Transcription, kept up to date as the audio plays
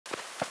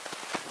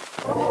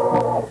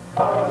The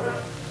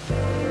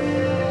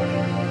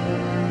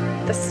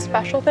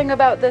special thing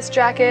about this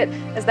jacket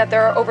is that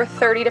there are over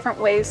 30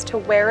 different ways to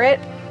wear it.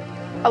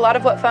 A lot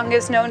of what Feng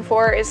is known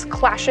for is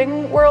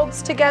clashing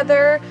worlds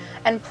together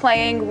and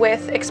playing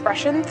with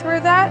expression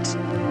through that.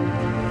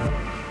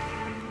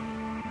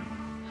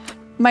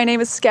 My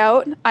name is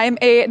Scout. I'm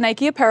a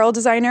Nike Apparel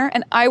Designer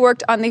and I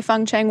worked on the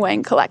Feng Chen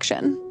Wang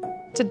collection.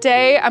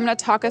 Today, I'm gonna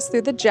talk us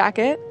through the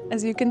jacket.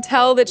 As you can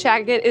tell, the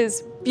jacket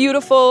is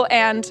beautiful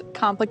and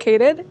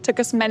complicated. It took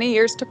us many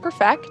years to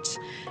perfect.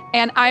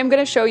 And I'm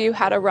gonna show you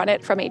how to run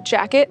it from a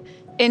jacket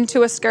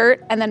into a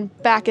skirt and then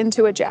back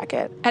into a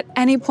jacket. At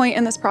any point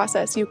in this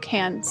process, you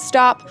can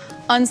stop,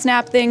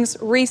 unsnap things,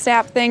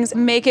 resnap things,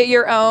 make it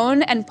your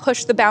own, and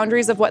push the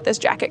boundaries of what this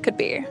jacket could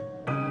be.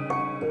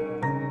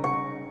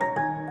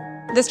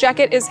 This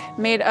jacket is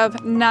made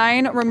of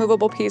 9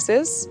 removable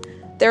pieces.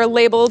 They're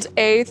labeled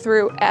A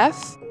through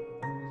F.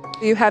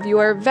 You have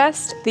your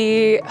vest,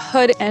 the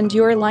hood, and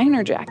your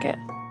liner jacket.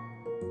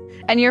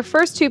 And your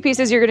first 2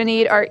 pieces you're gonna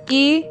need are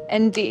E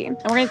and D. And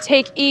we're gonna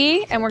take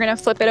E and we're gonna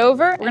flip it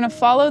over. We're gonna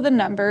follow the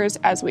numbers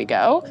as we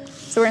go.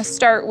 So we're gonna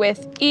start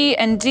with E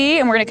and D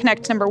and we're gonna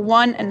connect number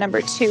 1 and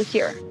number 2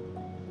 here.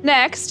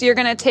 Next, you're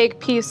gonna take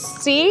piece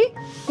C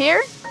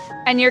here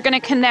and you're gonna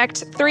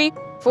connect 3,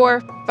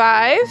 4,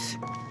 5.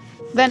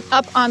 Then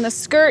up on the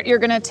skirt, you're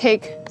gonna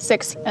take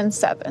 6 and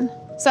 7.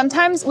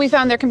 Sometimes we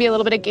found there can be a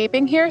little bit of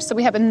gaping here, so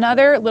we have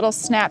another little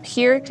snap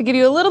here to give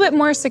you a little bit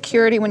more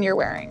security when you're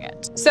wearing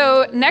it.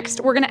 So next,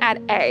 we're gonna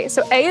add A.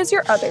 So A is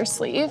your other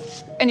sleeve,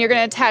 and you're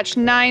gonna attach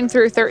 9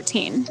 through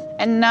 13.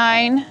 And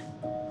 9,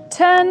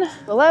 10,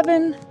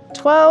 11,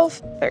 12,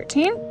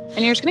 13.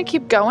 And you're just gonna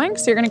keep going.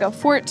 So you're gonna go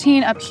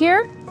 14 up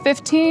here,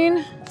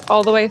 15,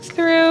 all the way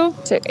through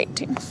to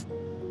 18.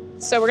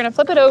 So we're gonna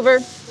flip it over,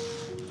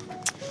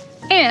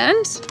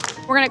 and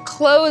we're gonna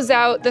close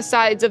out the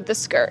sides of the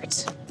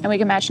skirt. And we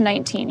can match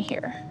 19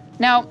 here.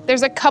 Now,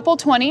 there's a couple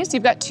 20s.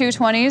 You've got 2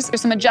 20s. There's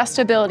some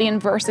adjustability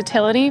and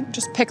versatility.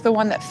 Just pick the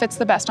one that fits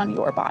the best on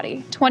your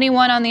body.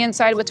 21 on the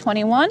inside with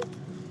 21.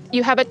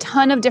 You have a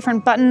ton of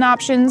different button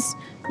options.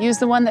 Use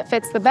the one that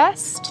fits the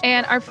best.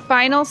 And our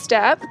final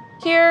step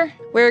here,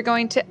 we're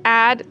going to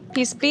add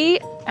piece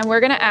B, and we're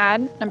gonna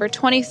add number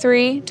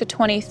 23 to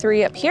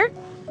 23 up here.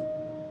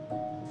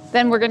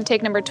 Then we're gonna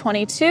take number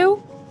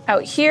 22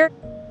 out here.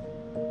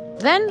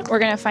 Then we're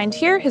gonna find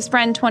here his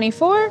friend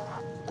 24,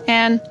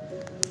 and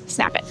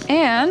snap it.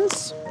 And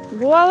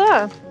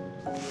voila,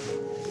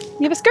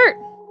 you have a skirt.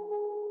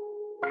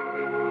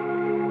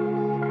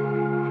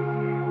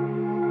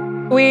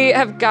 We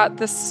have got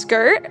the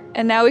skirt,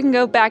 and now we can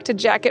go back to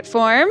jacket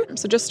form.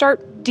 So just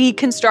start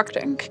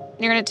deconstructing.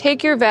 You're gonna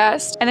take your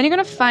vest, and then you're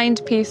gonna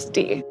find piece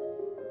D.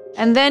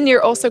 And then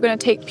you're also gonna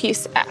take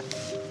piece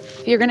F.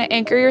 You're gonna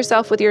anchor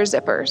yourself with your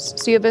zippers.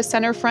 So you have a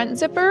center front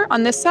zipper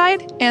on this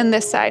side and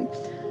this side.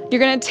 You're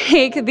gonna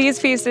take these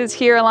pieces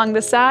here along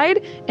the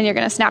side and you're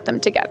gonna snap them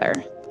together.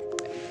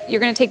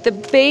 You're gonna take the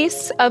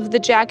base of the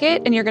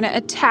jacket and you're gonna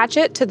attach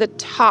it to the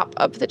top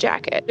of the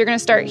jacket. You're gonna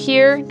start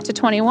here to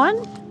 21.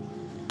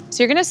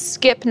 So you're gonna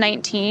skip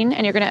 19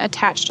 and you're gonna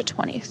attach to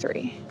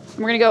 23. And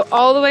we're gonna go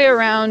all the way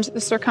around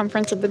the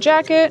circumference of the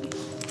jacket.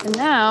 And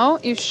now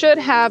you should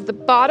have the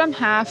bottom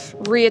half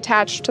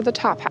reattached to the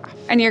top half.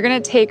 And you're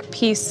gonna take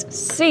piece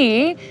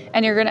C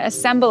and you're gonna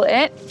assemble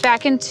it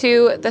back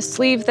into the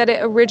sleeve that it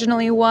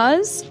originally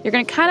was. You're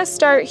gonna kind of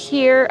start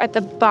here at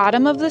the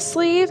bottom of the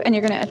sleeve and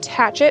you're gonna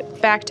attach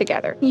it back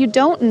together. You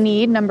don't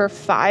need number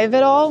 5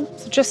 at all,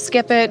 so just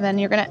skip it. And then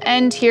you're gonna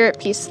end here at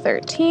piece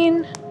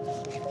 13.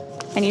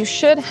 And you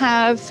should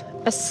have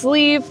a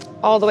sleeve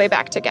all the way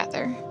back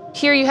together.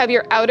 Here you have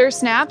your outer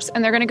snaps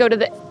and they're gonna go to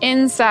the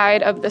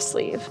inside of the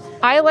sleeve.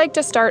 I like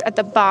to start at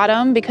the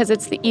bottom because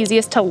it's the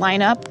easiest to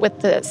line up with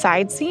the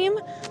side seam.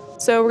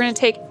 So we're gonna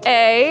take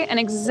A, an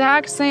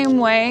exact same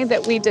way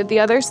that we did the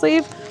other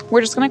sleeve,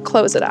 we're just gonna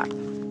close it up.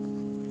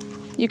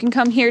 You can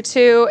come here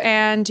too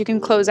and you can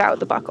close out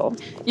the buckle.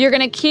 You're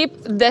gonna keep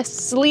the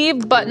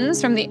sleeve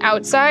buttons from the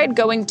outside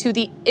going to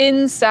the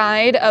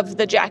inside of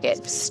the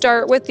jacket.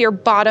 Start with your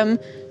bottom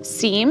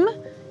seam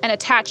and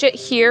attach it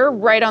here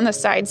right on the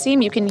side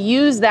seam. You can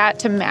use that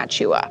to match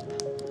you up.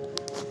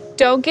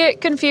 Don't get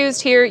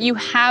confused here. You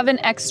have an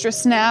extra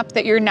snap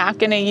that you're not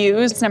gonna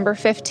use. It's number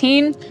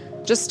 15.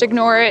 Just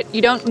ignore it.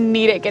 You don't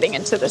need it getting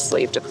into the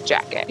sleeve of the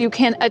jacket. You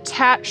can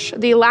attach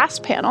the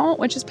last panel,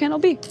 which is panel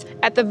B.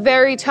 At the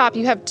very top,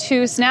 you have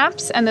 2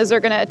 snaps, and those are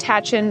gonna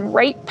attach in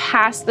right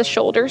past the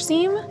shoulder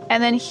seam.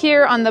 And then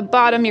here on the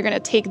bottom, you're gonna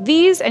take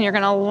these and you're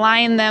gonna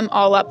line them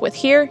all up with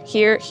here,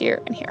 here,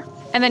 here, and here.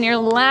 And then your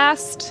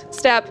last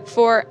step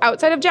for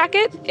outside of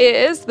jacket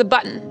is the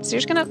button. So you're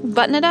just gonna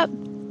button it up.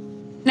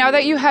 Now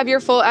that you have your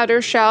full outer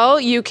shell,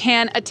 you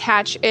can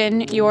attach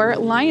in your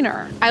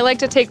liner. I like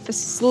to take the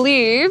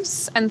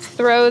sleeves and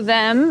throw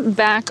them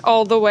back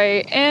all the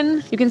way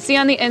in. You can see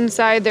on the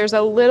inside, there's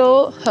a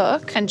little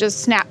hook and just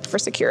snap for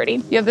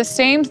security. You have the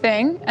same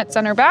thing at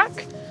center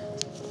back.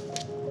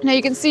 Now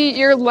you can see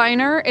your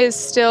liner is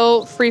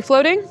still free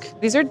floating.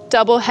 These are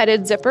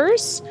double-headed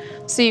zippers.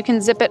 so you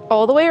can zip it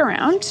all the way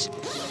around.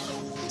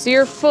 So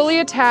you're fully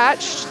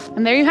attached,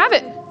 and there you have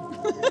it.